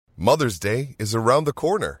Mother's Day is around the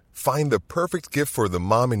corner. Find the perfect gift for the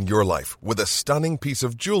mom in your life with a stunning piece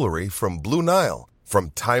of jewelry from Blue Nile.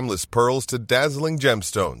 From timeless pearls to dazzling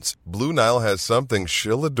gemstones, Blue Nile has something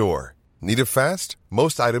she'll adore. Need it fast?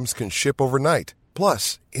 Most items can ship overnight.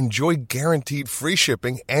 Plus, enjoy guaranteed free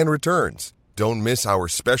shipping and returns. Don't miss our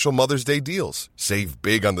special Mother's Day deals. Save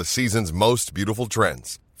big on the season's most beautiful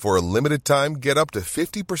trends. For a limited time, get up to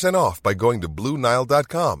 50% off by going to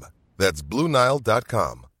BlueNile.com. That's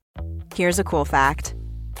BlueNile.com. Here's a cool fact.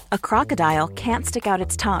 A crocodile can't stick out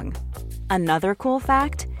its tongue. Another cool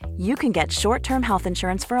fact, you can get short-term health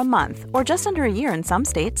insurance for a month or just under a year in some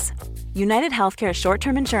states. United Healthcare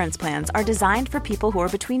short-term insurance plans are designed for people who are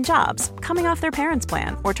between jobs, coming off their parents'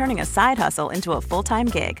 plan, or turning a side hustle into a full-time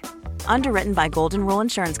gig. Underwritten by Golden Rule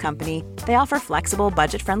Insurance Company, they offer flexible,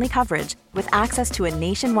 budget-friendly coverage with access to a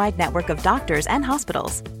nationwide network of doctors and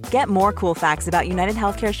hospitals. Get more cool facts about United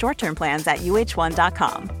Healthcare short-term plans at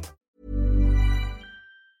uh1.com.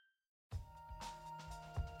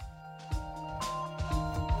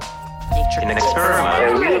 An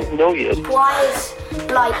experiment. We don't know yet. Why is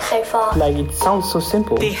light so far? Like, it sounds so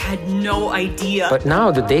simple. They had no idea. But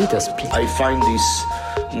now the data speaks. I find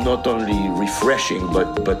this not only refreshing,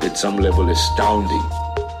 but at some level astounding.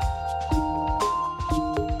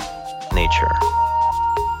 Nature.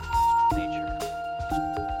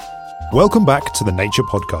 Welcome back to the Nature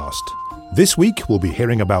Podcast. This week we'll be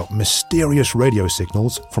hearing about mysterious radio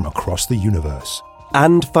signals from across the universe.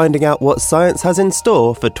 And finding out what science has in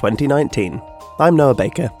store for 2019. I'm Noah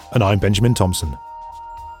Baker. And I'm Benjamin Thompson.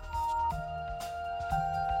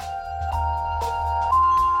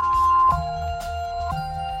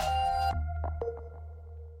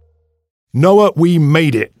 Noah, we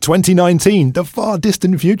made it. 2019, the far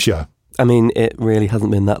distant future. I mean, it really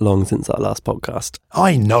hasn't been that long since our last podcast.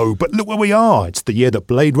 I know, but look where we are. It's the year that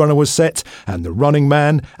Blade Runner was set, and The Running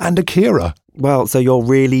Man, and Akira. Well, so you're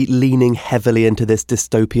really leaning heavily into this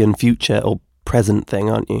dystopian future or present thing,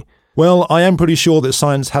 aren't you? Well, I am pretty sure that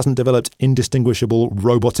science hasn't developed indistinguishable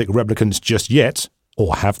robotic replicants just yet.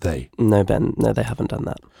 Or have they? No, Ben. No, they haven't done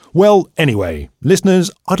that. Well, anyway,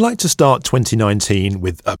 listeners, I'd like to start 2019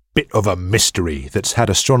 with a bit of a mystery that's had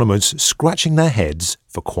astronomers scratching their heads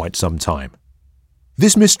for quite some time.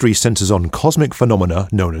 This mystery centres on cosmic phenomena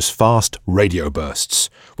known as fast radio bursts,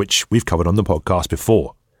 which we've covered on the podcast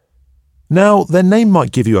before. Now, their name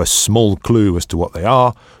might give you a small clue as to what they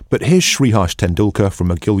are, but here's Sriharsh Tendulkar from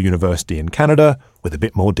McGill University in Canada with a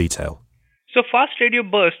bit more detail. So fast radio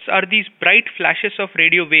bursts are these bright flashes of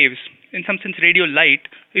radio waves, in some sense radio light.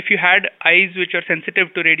 If you had eyes which are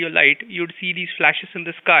sensitive to radio light, you'd see these flashes in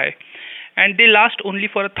the sky. And they last only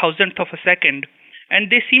for 1,000th of a second. And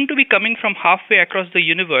they seem to be coming from halfway across the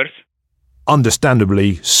universe.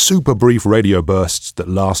 Understandably, super brief radio bursts that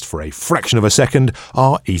last for a fraction of a second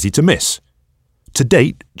are easy to miss. To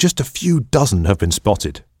date, just a few dozen have been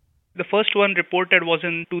spotted. The first one reported was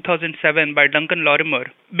in 2007 by Duncan Lorimer.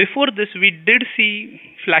 Before this, we did see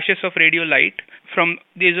flashes of radio light from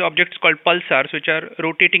these objects called pulsars, which are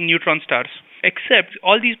rotating neutron stars. Except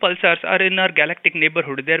all these pulsars are in our galactic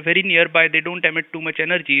neighborhood. They're very nearby. They don't emit too much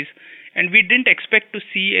energies. And we didn't expect to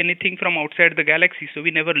see anything from outside the galaxy, so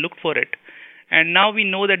we never looked for it. And now we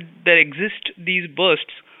know that there exist these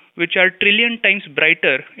bursts, which are trillion times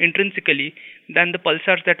brighter intrinsically than the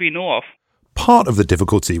pulsars that we know of. Part of the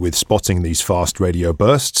difficulty with spotting these fast radio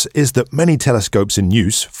bursts is that many telescopes in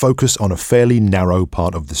use focus on a fairly narrow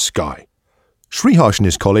part of the sky. Sriharsh and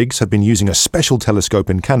his colleagues have been using a special telescope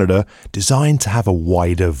in Canada designed to have a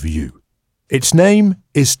wider view. Its name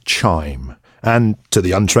is CHIME, and to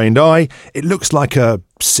the untrained eye, it looks like a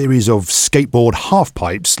series of skateboard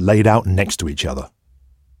half-pipes laid out next to each other.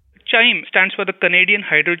 CHIME stands for the Canadian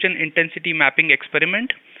Hydrogen Intensity Mapping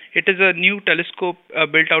Experiment. It is a new telescope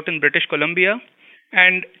built out in British Columbia,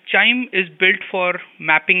 and CHIME is built for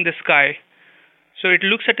mapping the sky. So it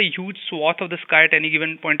looks at a huge swath of the sky at any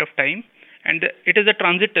given point of time, and it is a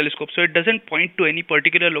transit telescope, so it doesn't point to any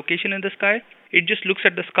particular location in the sky. It just looks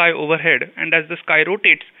at the sky overhead, and as the sky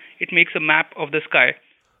rotates, it makes a map of the sky.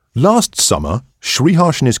 Last summer,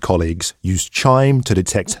 Sriharsh and his colleagues used CHIME to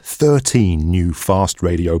detect 13 new fast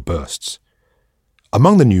radio bursts.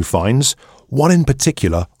 Among the new finds, one in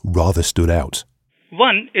particular rather stood out.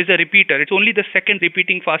 One is a repeater. It's only the second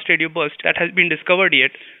repeating fast radio burst that has been discovered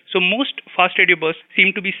yet. So most fast radio bursts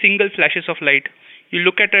seem to be single flashes of light. You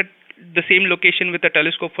look at the same location with a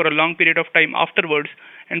telescope for a long period of time afterwards,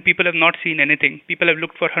 and people have not seen anything. People have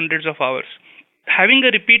looked for hundreds of hours. Having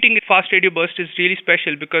a repeating fast radio burst is really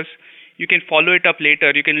special because you can follow it up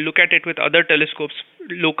later. You can look at it with other telescopes,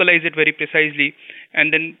 localize it very precisely,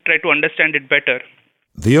 and then try to understand it better.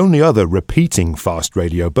 The only other repeating fast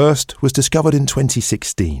radio burst was discovered in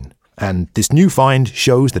 2016, and this new find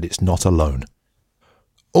shows that it's not alone.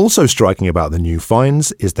 Also striking about the new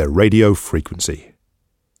finds is their radio frequency.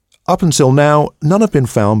 Up until now, none have been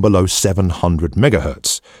found below 700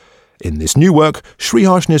 MHz. In this new work,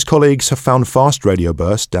 Sriharsh and his colleagues have found fast radio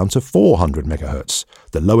bursts down to 400 MHz,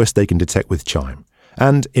 the lowest they can detect with CHIME,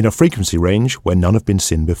 and in a frequency range where none have been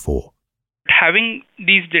seen before. Having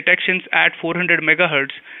these detections at 400 MHz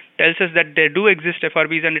tells us that there do exist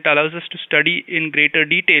FRBs, and it allows us to study in greater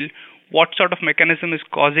detail what sort of mechanism is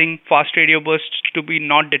causing fast radio bursts to be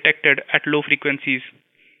not detected at low frequencies.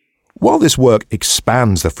 While this work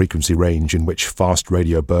expands the frequency range in which fast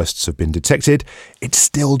radio bursts have been detected, it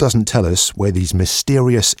still doesn't tell us where these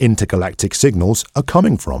mysterious intergalactic signals are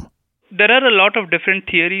coming from. There are a lot of different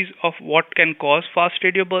theories of what can cause fast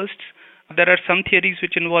radio bursts. There are some theories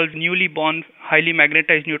which involve newly born, highly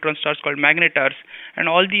magnetized neutron stars called magnetars, and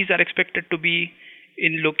all these are expected to be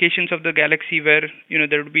in locations of the galaxy where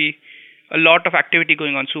there would be a lot of activity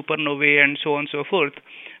going on, supernovae and so on and so forth.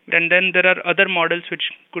 And then there are other models which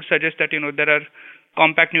could suggest that there are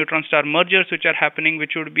compact neutron star mergers which are happening,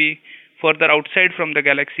 which would be further outside from the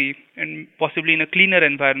galaxy and possibly in a cleaner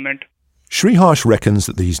environment. Sriharsh reckons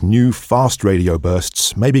that these new fast radio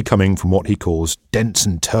bursts may be coming from what he calls dense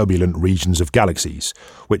and turbulent regions of galaxies,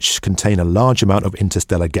 which contain a large amount of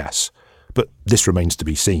interstellar gas. But this remains to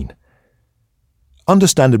be seen.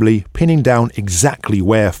 Understandably, pinning down exactly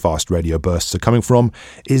where fast radio bursts are coming from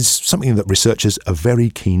is something that researchers are very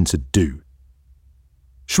keen to do.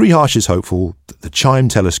 Sriharsh is hopeful that the CHIME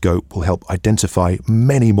telescope will help identify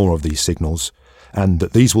many more of these signals, and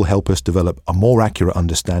that these will help us develop a more accurate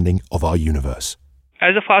understanding of our universe.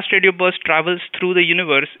 As a fast radio burst travels through the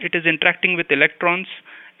universe, it is interacting with electrons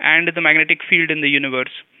and the magnetic field in the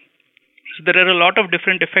universe. So there are a lot of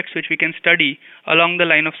different effects which we can study along the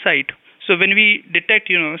line of sight. So when we detect,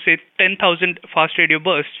 say 10,000 fast radio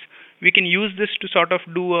bursts, we can use this to sort of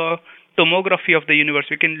do a tomography of the universe.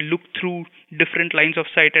 We can look through different lines of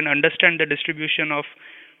sight and understand the distribution of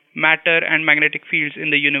matter and magnetic fields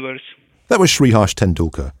in the universe. That was Sriharsh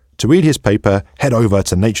Tendulkar. To read his paper, head over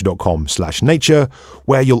to nature.com/nature,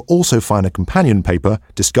 where you'll also find a companion paper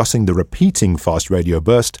discussing the repeating fast radio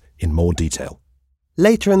burst in more detail.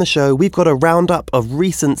 Later in the show, we've got a roundup of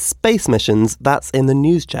recent space missions that's in the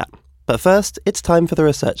news chat. But first, it's time for the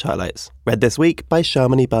research highlights, read this week by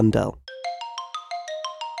Shamini Bundell.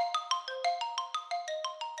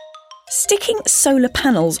 Sticking solar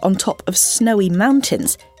panels on top of snowy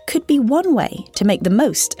mountains could be one way to make the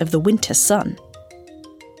most of the winter sun.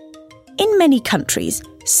 In many countries,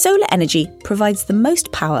 solar energy provides the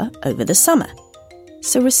most power over the summer.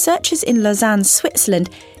 So researchers in Lausanne, Switzerland,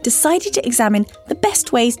 decided to examine the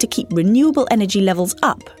best ways to keep renewable energy levels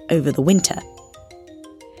up over the winter.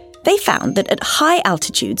 They found that at high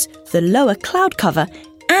altitudes, the lower cloud cover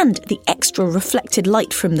and the extra reflected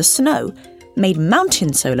light from the snow made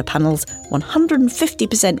mountain solar panels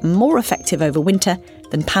 150% more effective over winter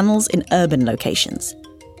than panels in urban locations.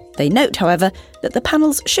 They note, however, that the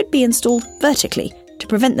panels should be installed vertically to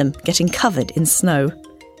prevent them getting covered in snow.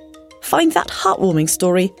 Find that heartwarming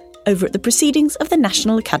story over at the Proceedings of the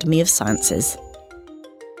National Academy of Sciences.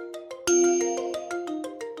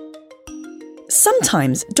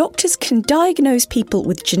 Sometimes doctors can diagnose people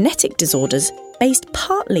with genetic disorders based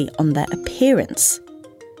partly on their appearance.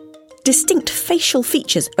 Distinct facial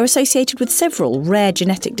features are associated with several rare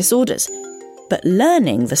genetic disorders, but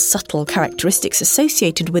learning the subtle characteristics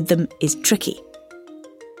associated with them is tricky.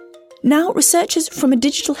 Now, researchers from a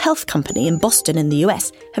digital health company in Boston in the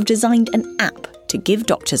US have designed an app to give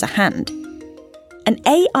doctors a hand. An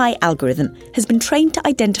AI algorithm has been trained to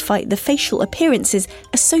identify the facial appearances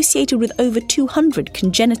associated with over 200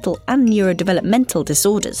 congenital and neurodevelopmental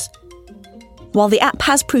disorders. While the app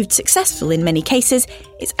has proved successful in many cases,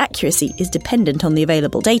 its accuracy is dependent on the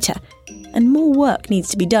available data, and more work needs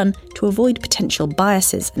to be done to avoid potential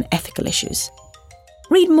biases and ethical issues.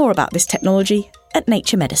 Read more about this technology at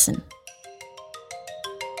Nature Medicine.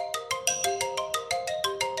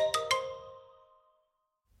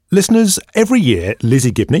 Listeners, every year,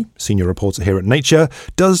 Lizzie Gibney, senior reporter here at Nature,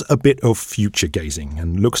 does a bit of future gazing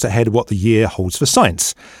and looks ahead at what the year holds for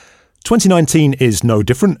science. 2019 is no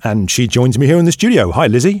different, and she joins me here in the studio. Hi,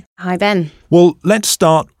 Lizzie. Hi, Ben. Well, let's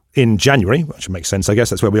start in January, which makes sense, I guess.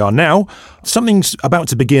 That's where we are now. Something's about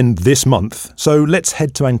to begin this month, so let's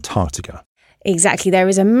head to Antarctica. Exactly. There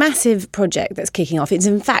is a massive project that's kicking off. It's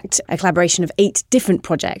in fact a collaboration of 8 different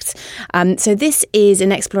projects. So this is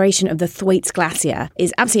an exploration of the Thwaites Glacier.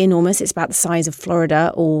 It's absolutely enormous. It's about the size of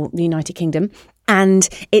Florida or the United Kingdom. And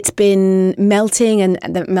it's been melting, and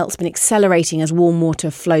the melt's been accelerating as warm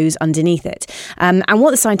water flows underneath it. And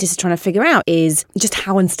what the scientists are trying to figure out is just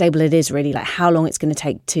how unstable it is, really, like how long it's going to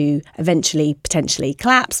take to eventually potentially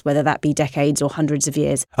collapse, whether that be decades or hundreds of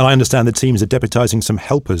years. And I understand the teams are deputising some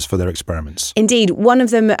helpers for their experiments. Indeed. One of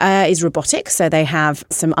them is robotic, so they have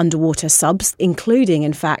some underwater subs, including,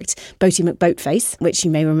 in fact, Boaty McBoatface, which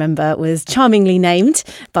you may remember was charmingly named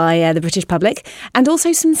by the British public, and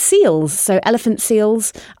also some seals. So elephant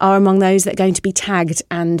seals are among those that are going to be tagged,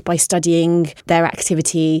 and by studying their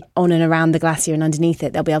activity on and around the glacier and underneath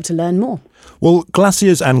it, they'll be able to learn more. Well,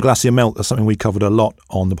 glaciers and glacier melt are something we covered a lot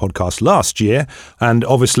on the podcast last year, and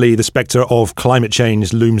obviously the spectre of climate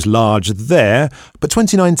change looms large there, but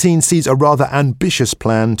 2019 sees a rather ambitious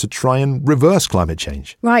plan to try and reverse climate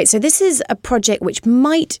change. Right, so this is a project which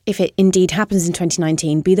might, if it indeed happens in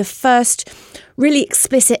 2019, be the first really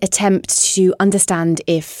explicit attempt to understand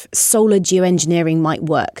if solar geoengineering might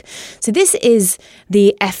work. So this is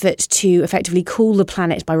the effort to effectively cool the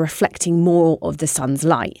planet by reflecting more of the sun's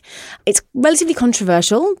light. It's relatively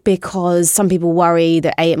controversial because some people worry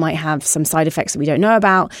that A, it might have some side effects that we don't know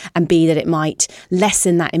about, and B, that it might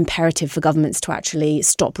lessen that imperative for governments to actually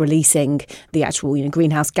stop releasing the actual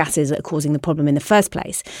greenhouse gases that are causing the problem in the first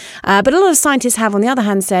place. But a lot of scientists have, on the other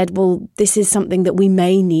hand, said, well, this is something that we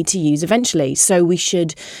may need to use eventually. So we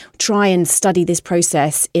should try and study this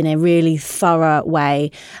process in a really thorough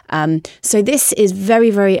way. So this is very,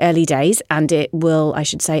 very early days, and it will, I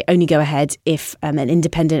should say, only go ahead if an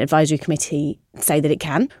independent advisory committee say that it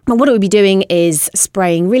can. And what it would be doing is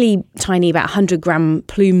spraying really tiny, about 100-gram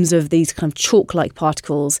plumes of these kind of chalk-like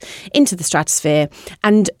particles into the stratosphere,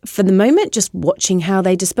 and for the moment just watching how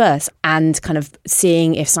they disperse and kind of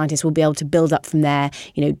seeing if scientists will be able to build up from there,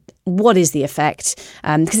 what is the effect?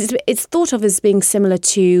 Because it's thought of as being similar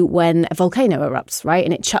to when a volcano erupts, right?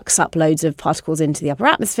 And it chucks up loads of particles into the upper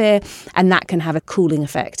atmosphere, and that can have a cooling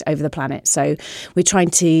effect over the planet. So we're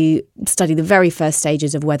trying to study the very first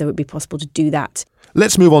stages of whether it would be possible to do that.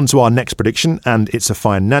 Let's move on to our next prediction, and it's a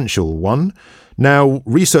financial one. Now,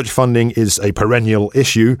 research funding is a perennial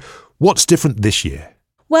issue. What's different this year?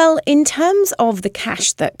 Well, in terms of the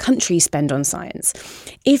cash that countries spend on science,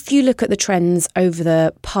 if you look at the trends over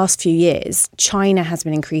the past few years, China has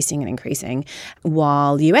been increasing and increasing,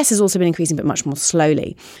 while the US has also been increasing, but much more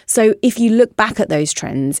slowly. So if you look back at those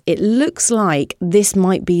trends, it looks like this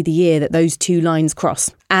might be the year that those two lines cross,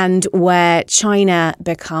 and where China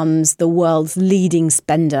becomes the world's leading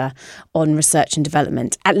spender on research and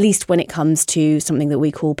development, at least when it comes to something that we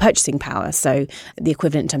call purchasing power, so the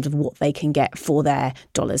equivalent in terms of what they can get for their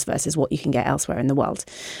dollars versus what you can get elsewhere in the world.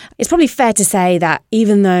 It's probably fair to say that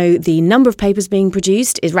even though the number of papers being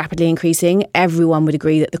produced is rapidly increasing, everyone would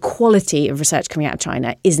agree that the quality of research coming out of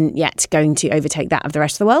China isn't yet going to overtake that of the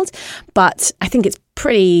rest of the world. But I think it's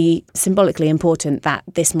pretty symbolically important that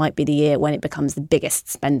this might be the year when it becomes the biggest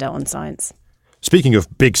spender on science. Speaking of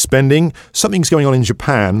big spending, something's going on in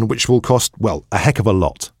Japan which will cost, well, a heck of a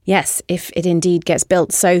lot. Yes, if it indeed gets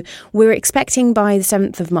built. So we're expecting by the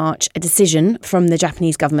 7th of March a decision from the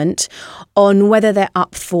Japanese government on whether they're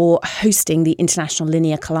up for hosting the International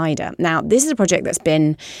Linear Collider. Now, this is a project that's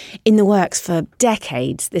been in the works for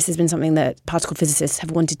decades. This has been something that particle physicists have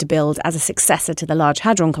wanted to build as a successor to the Large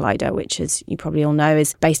Hadron Collider, which, as you probably all know,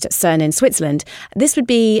 is based at CERN in Switzerland. This would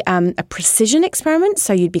be a precision experiment,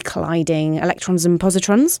 so you'd be colliding electrons and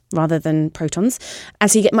positrons rather than protons. And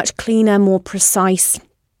so you get much cleaner, more precise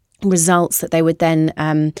results that they would then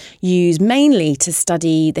use mainly to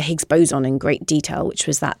study the Higgs boson in great detail, which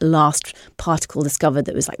was that last particle discovered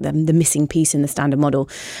that was like the missing piece in the Standard Model.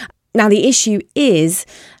 Now, the issue is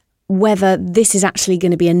whether this is actually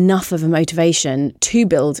going to be enough of a motivation to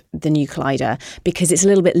build the new collider, because it's a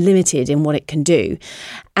little bit limited in what it can do.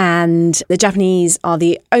 And the Japanese are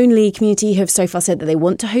the only community who have so far said that they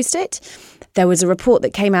want to host it. There was a report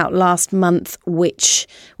that came out last month, which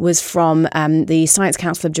was from the Science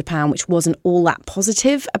Council of Japan, which wasn't all that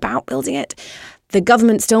positive about building it. The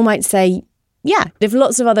government still might say, yeah, if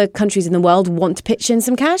lots of other countries in the world want to pitch in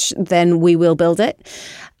some cash, then we will build it.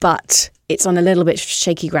 But it's on a little bit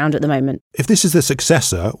shaky ground at the moment. If this is the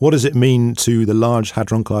successor, what does it mean to the Large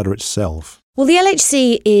Hadron Collider itself? Well, the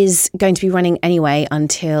LHC is going to be running anyway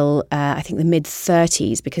until, I think, the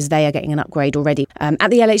mid-30s, because they are getting an upgrade already.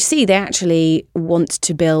 At the LHC, they actually want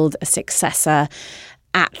to build a successor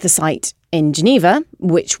at the site in Geneva,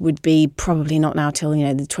 which would be probably not now till, the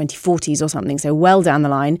 2040s or something, so well down the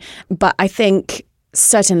line. But I think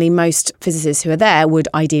certainly most physicists who are there would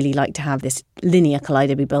ideally like to have this linear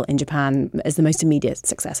collider be built in Japan as the most immediate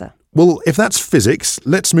successor. Well, if that's physics,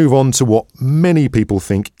 let's move on to what many people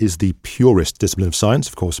think is the purest discipline of science,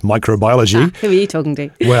 of course, microbiology. Who are you talking to?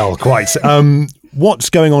 Well, quite. What's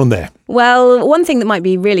going on there? Well, one thing that might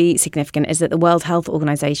be really significant is that the World Health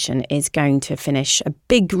Organization is going to finish a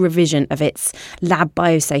big revision of its lab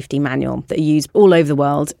biosafety manual that are used all over the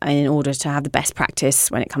world in order to have the best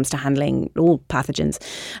practice when it comes to handling all pathogens.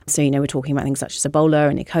 So, we're talking about things such as Ebola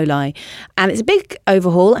and E. coli. And it's a big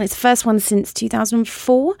overhaul, and it's the first one since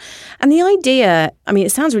 2004. And the idea,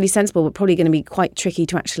 it sounds really sensible, but probably going to be quite tricky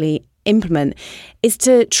to actually implement, is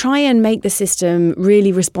to try and make the system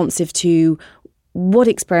really responsive to what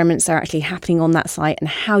experiments are actually happening on that site and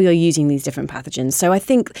how you're using these different pathogens. So I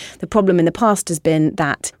think the problem in the past has been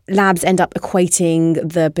that labs end up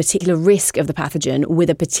equating the particular risk of the pathogen with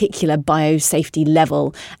a particular biosafety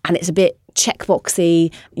level, and it's a bit checkboxy.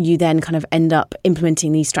 You then kind of end up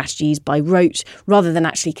implementing these strategies by rote rather than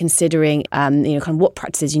actually considering kind of what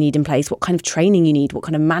practices you need in place, what kind of training you need, what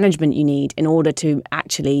kind of management you need in order to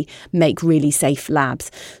actually make really safe labs.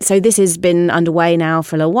 So this has been underway now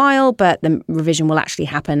for a little while, but the revision will actually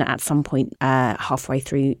happen at some point halfway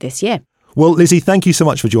through this year. Well, Lizzie, thank you so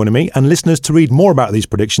much for joining me. And listeners, to read more about these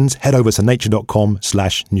predictions, head over to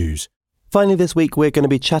nature.com/news. Finally this week, we're going to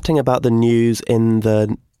be chatting about the news in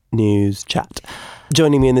the news chat.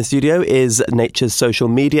 Joining me in the studio is Nature's social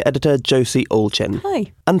media editor, Josie Allchin.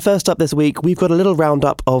 Hi. And first up this week, we've got a little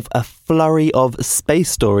roundup of a flurry of space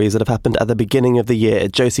stories that have happened at the beginning of the year.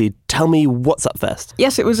 Josie, tell me what's up first.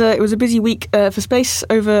 Yes, it was a busy week for space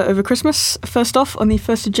over Christmas. First off, on the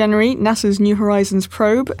 1st of January, NASA's New Horizons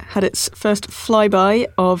probe had its first flyby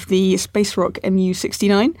of the space rock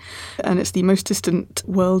MU-69, and it's the most distant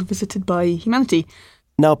world visited by humanity.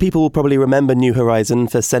 Now, people will probably remember New Horizon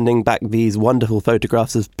for sending back these wonderful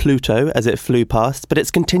photographs of Pluto as it flew past, but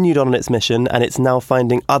it's continued on its mission and it's now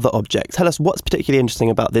finding other objects. Tell us what's particularly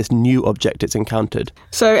interesting about this new object it's encountered.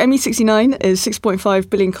 So MU-69 is 6.5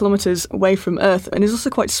 billion kilometres away from Earth and is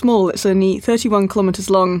also quite small. It's only 31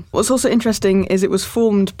 kilometres long. What's also interesting is it was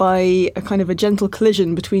formed by a kind of a gentle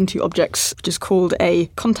collision between two objects, which is called a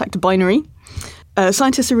contact binary.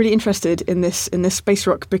 Scientists are really interested in this space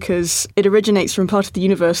rock because it originates from part of the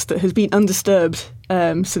universe that has been undisturbed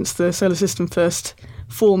since the solar system first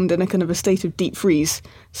formed in a kind of a state of deep freeze.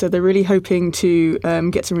 So they're really hoping to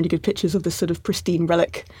get some really good pictures of this sort of pristine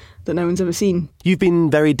relic that no one's ever seen. You've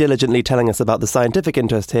been very diligently telling us about the scientific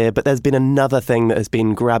interest here, but there's been another thing that has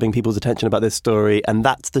been grabbing people's attention about this story, and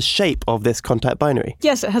that's the shape of this contact binary.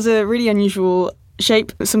 Yes, it has a really unusual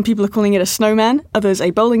shape. Some people are calling it a snowman, others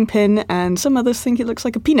a bowling pin, and some others think it looks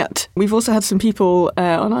like a peanut. We've also had some people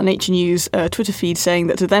on our Nature News Twitter feed saying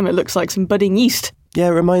that to them it looks like some budding yeast. Yeah,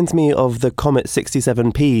 it reminds me of the Comet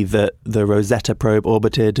 67P that the Rosetta probe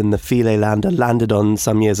orbited and the Philae lander landed on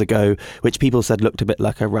some years ago, which people said looked a bit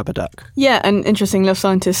like a rubber duck. Yeah, and interestingly enough,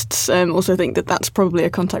 scientists also think that that's probably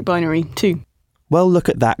a contact binary too. Well, look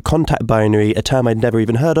at that, contact binary, a term I'd never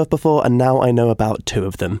even heard of before, and now I know about two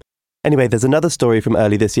of them. Anyway, there's another story from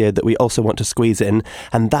early this year that we also want to squeeze in,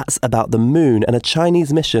 and that's about the moon and a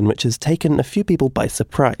Chinese mission which has taken a few people by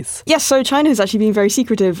surprise. Yes, so China has actually been very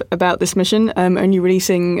secretive about this mission, only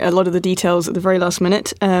releasing a lot of the details at the very last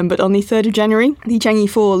minute. But on the 3rd of January, the Chang'e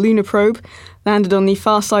 4 lunar probe landed on the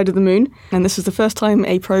far side of the moon, and this is the first time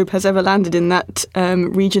a probe has ever landed in that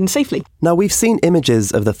region safely. Now, we've seen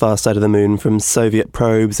images of the far side of the moon from Soviet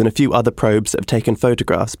probes and a few other probes that have taken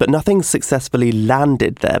photographs, but nothing's successfully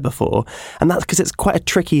landed there before, and that's because it's quite a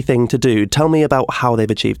tricky thing to do. Tell me about how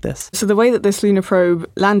they've achieved this. So the way that this lunar probe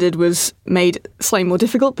landed was made slightly more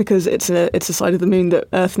difficult because it's a side of the moon that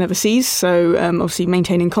Earth never sees, so obviously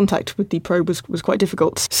maintaining contact with the probe was quite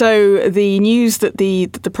difficult. So the news that the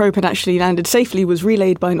probe had actually landed safely was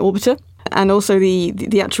relayed by an orbiter, and also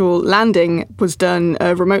the actual landing was done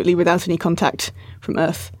remotely without any contact from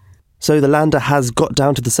Earth. So the lander has got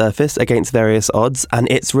down to the surface against various odds, and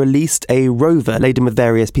it's released a rover laden with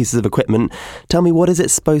various pieces of equipment. Tell me, what is it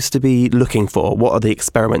supposed to be looking for? What are the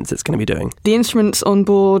experiments it's going to be doing? The instruments on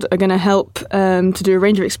board are going to help to do a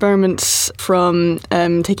range of experiments, from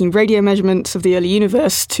taking radio measurements of the early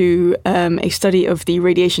universe to a study of the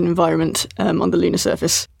radiation environment on the lunar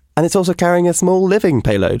surface. And it's also carrying a small living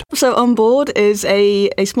payload. So on board is a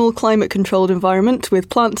small climate-controlled environment with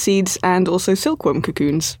plant seeds and also silkworm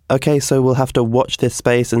cocoons. OK, so we'll have to watch this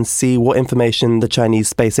space and see what information the Chinese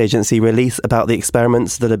Space Agency release about the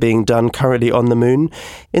experiments that are being done currently on the moon.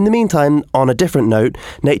 In the meantime, on a different note,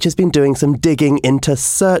 Nature's been doing some digging into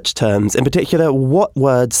search terms. In particular, what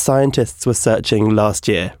words scientists were searching last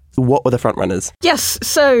year. What were the frontrunners? Yes,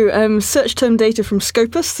 so search term data from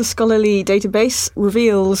Scopus, the scholarly database,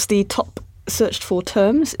 reveals the top searched for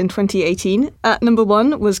terms in 2018. At number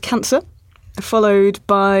 1 was cancer, followed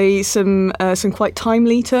by some quite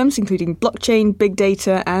timely terms, including blockchain, big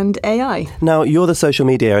data, and AI. Now, you're the social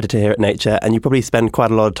media editor here at Nature, and you probably spend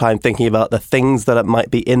quite a lot of time thinking about the things that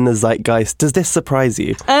might be in the zeitgeist. Does this surprise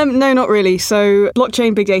you? No, not really. So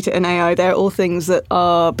blockchain, big data, and AI, they're all things that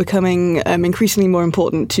are becoming increasingly more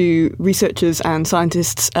important to researchers and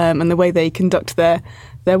scientists and the way they conduct their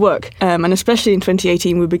work. And especially in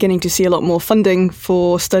 2018, we're beginning to see a lot more funding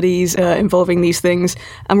for studies involving these things.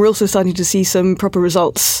 And we're also starting to see some proper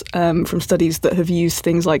results from studies that have used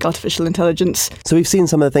things like artificial intelligence. So we've seen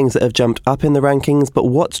some of the things that have jumped up in the rankings, but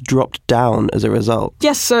what's dropped down as a result?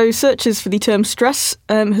 Yes, so searches for the term stress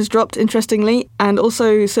has dropped, interestingly, and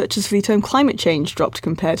also searches for the term climate change dropped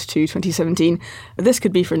compared to 2017. This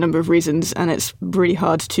could be for a number of reasons, and it's really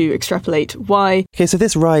hard to extrapolate why. Okay, so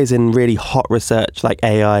this rise in really hot research like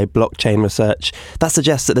AI, blockchain research, that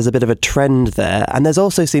suggests that there's a bit of a trend there, and there's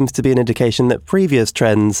also seems to be an indication that previous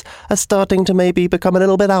trends are starting to maybe become a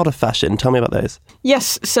little bit out of fashion. Tell me about those.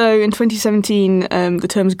 Yes, so in 2017, the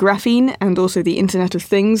terms graphene and also the Internet of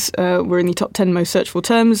Things were in the top 10 most searched for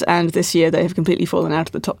terms, and this year they have completely fallen out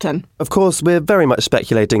of the top 10. Of course, we're very much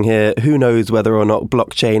speculating here. Who knows whether or not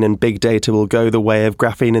blockchain and big data will go the way of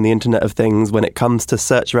graphene and the Internet of Things when it comes to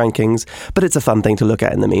search rankings, but it's a fun thing to look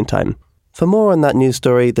at in the meantime. For more on that news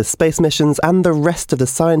story, the space missions, and the rest of the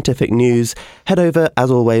scientific news, head over, as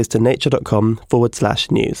always, to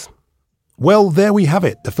nature.com/news. Well, there we have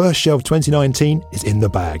it. The first show of 2019 is in the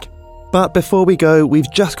bag. But before we go, we've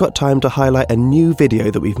just got time to highlight a new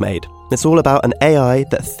video that we've made. It's all about an AI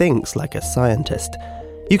that thinks like a scientist.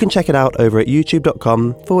 You can check it out over at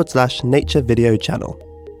youtube.com/nature video channel.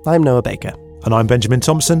 I'm Noah Baker. And I'm Benjamin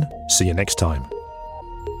Thompson. See you next time.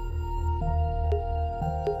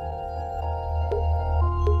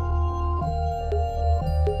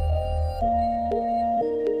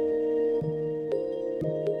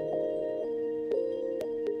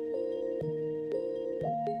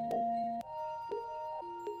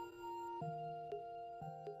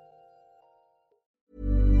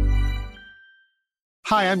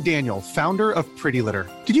 Hi, I'm Daniel, founder of Pretty Litter.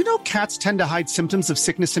 Did you know cats tend to hide symptoms of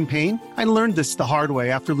sickness and pain? I learned this the hard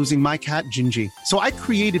way after losing my cat, Gingy. So I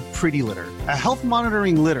created Pretty Litter, a health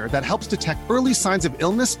monitoring litter that helps detect early signs of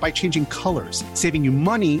illness by changing colors, saving you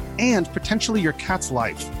money and potentially your cat's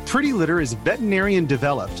life. Pretty Litter is veterinarian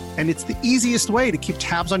developed, and it's the easiest way to keep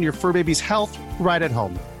tabs on your fur baby's health right at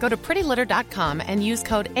home. Go to prettylitter.com and use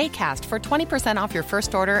code ACAST for 20% off your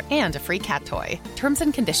first order and a free cat toy. Terms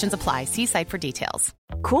and conditions apply. See site for details.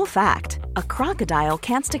 Cool fact, a crocodile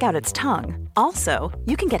can't stick out its tongue. Also,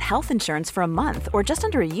 you can get health insurance for a month or just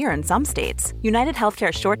under a year in some states. United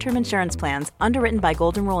Healthcare short-term insurance plans, underwritten by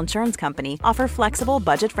Golden Rule Insurance Company, offer flexible,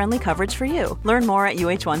 budget-friendly coverage for you. Learn more at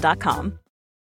uh1.com.